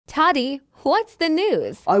Toddy, what's the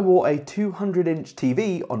news? I wore a 200-inch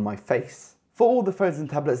TV on my face. For all the phones and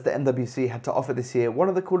tablets that MWC had to offer this year, one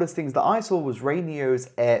of the coolest things that I saw was RayNeo's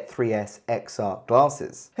Air 3S XR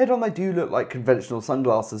glasses. Head on, they do look like conventional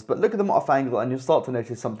sunglasses, but look at them off angle and you'll start to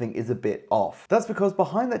notice something is a bit off. That's because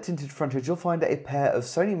behind that tinted frontage you'll find a pair of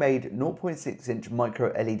Sony-made 0.6-inch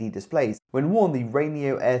micro LED displays. When worn, the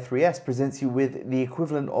RayNeo Air 3S presents you with the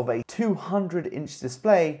equivalent of a 200-inch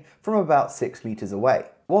display from about 6 meters away.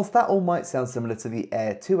 Whilst that all might sound similar to the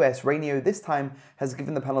Air 2S, RayNeo this time has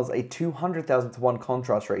given the panels a 200,000 to 1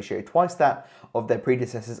 contrast ratio, twice that of their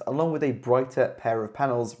predecessors, along with a brighter pair of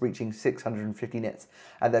panels reaching 650 nits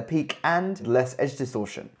at their peak and less edge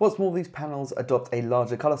distortion. What's more, these panels adopt a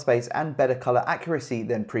larger color space and better color accuracy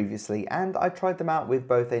than previously, and I tried them out with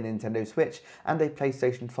both a Nintendo Switch and a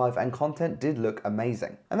PlayStation 5, and content did look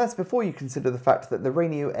amazing. And that's before you consider the fact that the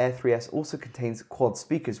RayNeo Air 3S also contains quad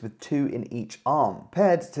speakers with 2 in each arm,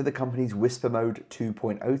 paired to the company's Whisper Mode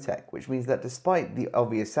 2.0 tech, which means that despite the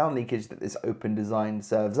obvious sound leakage that this open design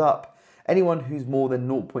serves up, anyone who's more than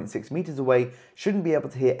 0.6 meters away shouldn't be able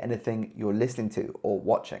to hear anything you're listening to or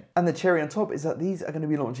watching. And the cherry on top is that these are going to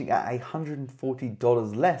be launching at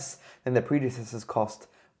 $140 less than their predecessors cost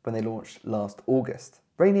when they launched last August.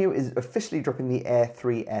 RayNeo is officially dropping the Air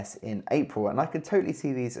 3S in April, and I could totally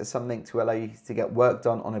see these as something to allow you to get work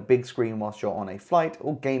done on a big screen whilst you're on a flight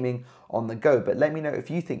or gaming on the go, but let me know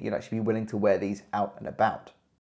if you think you'd actually be willing to wear these out and about.